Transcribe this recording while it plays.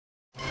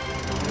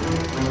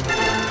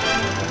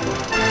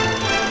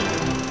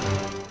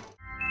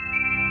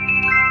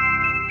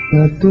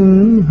न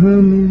तुम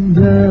हम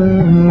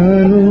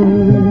जानो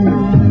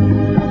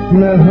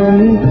न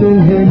हम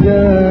तुम्हें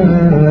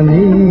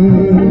जाने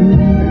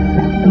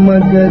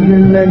मगर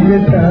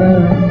लगता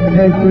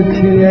है कुछ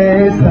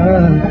ऐसा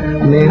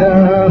मेरा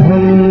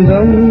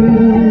हमदम.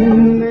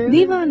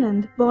 Dev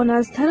Anand, born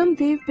as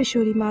Dharamdev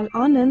Pishorimal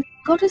Anand,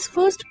 got his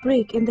first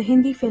break in the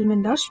Hindi film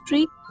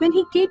industry when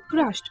he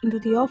gatecrashed into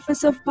the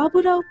office of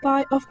Babu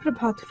Pai of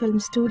Prabhat Film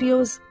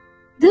Studios.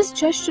 This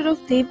gesture of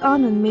Dev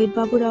Anand made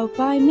Babu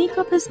Pai make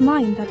up his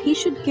mind that he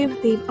should give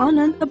Dev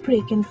Anand a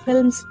break in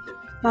films.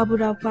 Babu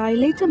Pai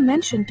later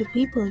mentioned to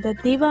people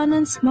that Dev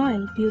Anand's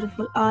smile,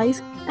 beautiful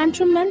eyes and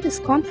tremendous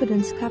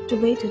confidence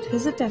captivated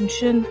his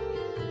attention.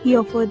 He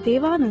offered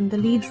Dev Anand the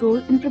lead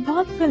role in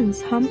Prabhat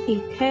film's Hum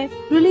Ek Hai,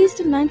 released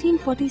in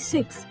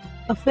 1946,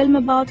 a film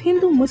about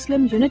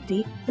Hindu-Muslim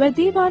unity where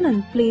Dev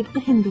Anand played a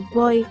Hindu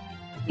boy.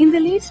 In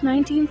the late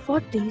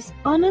 1940s,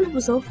 Anand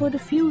was offered a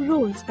few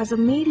roles as a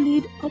male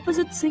lead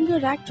opposite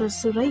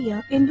singer-actress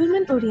Suraiya in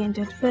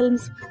women-oriented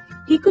films.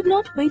 He could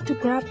not wait to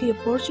grab the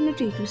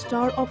opportunity to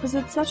star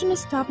opposite such an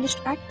established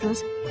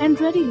actress and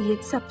readily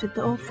accepted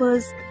the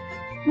offers.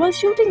 While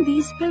shooting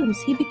these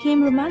films, he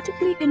became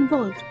romantically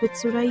involved with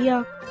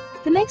Suraiya.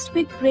 The next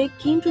big break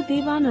came to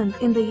Dev Anand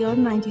in the year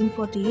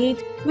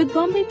 1948 with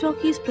Bombay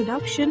Talkies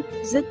production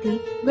Ziddi,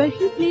 where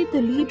he played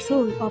the lead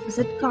role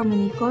opposite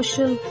Kamini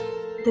Kaushal.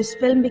 This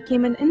film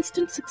became an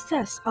instant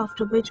success,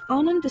 after which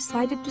Anand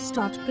decided to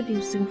start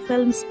producing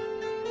films.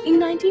 In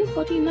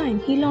 1949,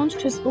 he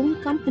launched his own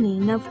company,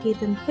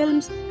 Navketan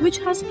Films, which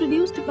has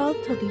produced about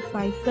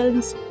 35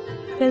 films.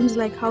 Films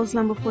like House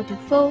Number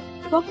 44,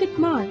 Pocket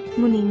Maar,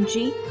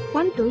 Munimji,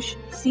 Funtoosh,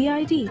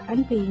 C.I.D.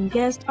 and Paying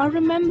Guest are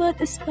remembered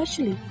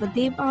especially for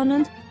Dev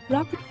Anand's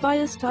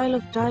rapid-fire style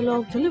of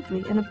dialogue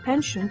delivery and a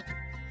penchant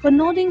for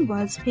nodding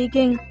while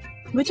speaking,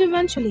 which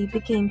eventually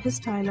became his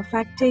style of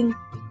acting.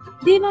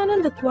 Dev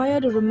Anand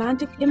acquired a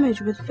romantic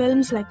image with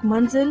films like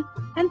Manzil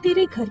and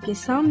Tere Ghar Ke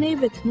Samne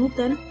with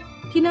Nutan,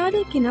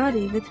 Kinare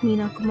Kinare with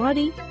Meena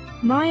Kumari,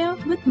 Maya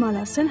with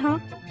Mala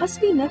Sinha,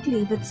 Asli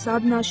Nakli with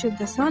Sadhna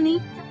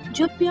Shivdasani,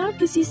 Jab Pyar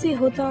Kisi Se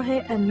Hota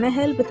Hai and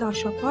Mahal with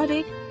Asha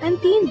Parekh,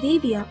 and Teen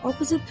Deviya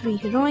opposite three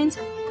heroines,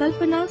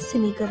 Kalpana,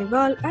 Sini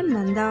Kariwal and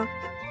Nanda.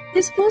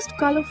 His first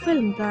colour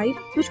film, Bride,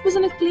 which was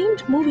an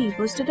acclaimed movie,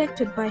 was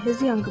directed by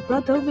his younger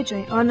brother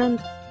Vijay Anand.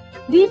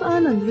 Dev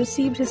Anand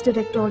received his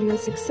directorial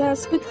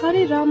success with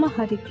Hare Rama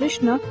Hare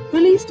Krishna,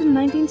 released in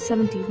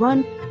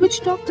 1971, which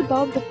talked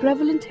about the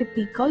prevalent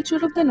hippie culture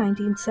of the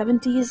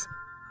 1970s.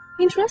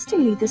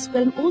 Interestingly, this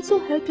film also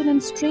helped an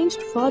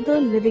estranged father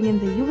living in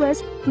the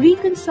US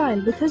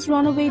reconcile with his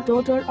runaway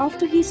daughter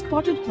after he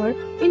spotted her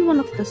in one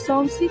of the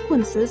song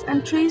sequences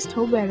and traced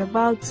her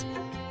whereabouts.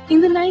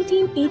 In the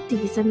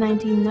 1980s and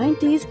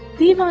 1990s,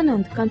 Dev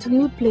Anand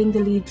continued playing the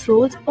lead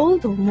roles,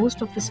 although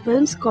most of his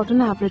films got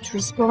an average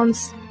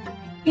response.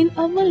 In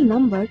Awwal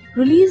Number,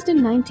 released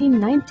in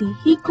 1990,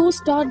 he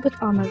co-starred with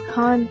Amar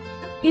Khan.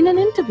 In an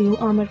interview,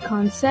 Amar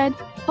Khan said,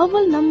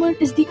 Awwal Number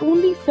is the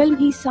only film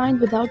he signed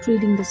without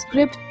reading the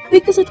script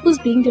because it was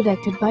being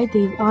directed by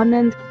Dev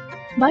Anand.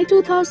 By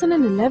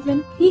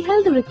 2011, he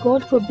held the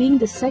record for being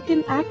the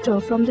second actor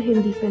from the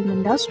Hindi film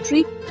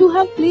industry to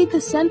have played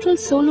the central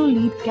solo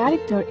lead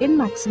character in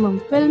maximum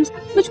films,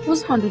 which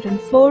was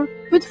 104,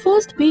 with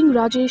first being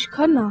Rajesh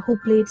Khanna, who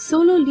played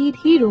solo lead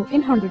hero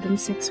in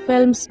 106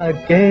 films.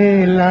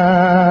 अकेला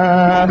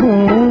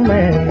हूँ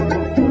मैं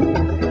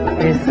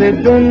इस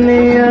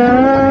दुनिया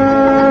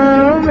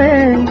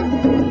में,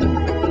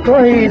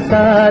 कोई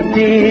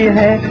साथी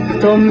है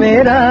तो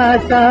मेरा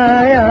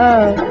साया,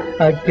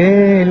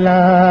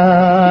 अकेला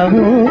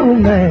हूँ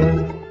मैं.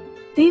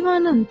 Dev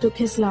Anand took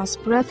his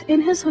last breath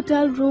in his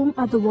hotel room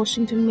at the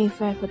Washington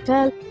Mayfair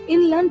Hotel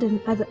in London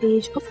at the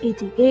age of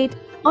 88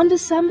 on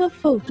December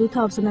 4,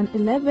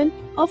 2011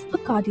 of a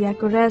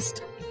cardiac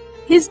arrest.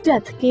 His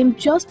death came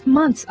just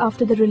months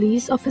after the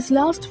release of his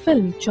last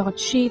film, George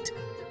Sheet.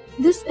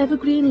 This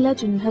evergreen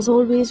legend has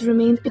always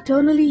remained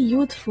eternally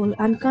youthful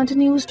and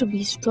continues to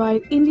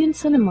bestride Indian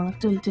cinema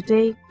till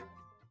today.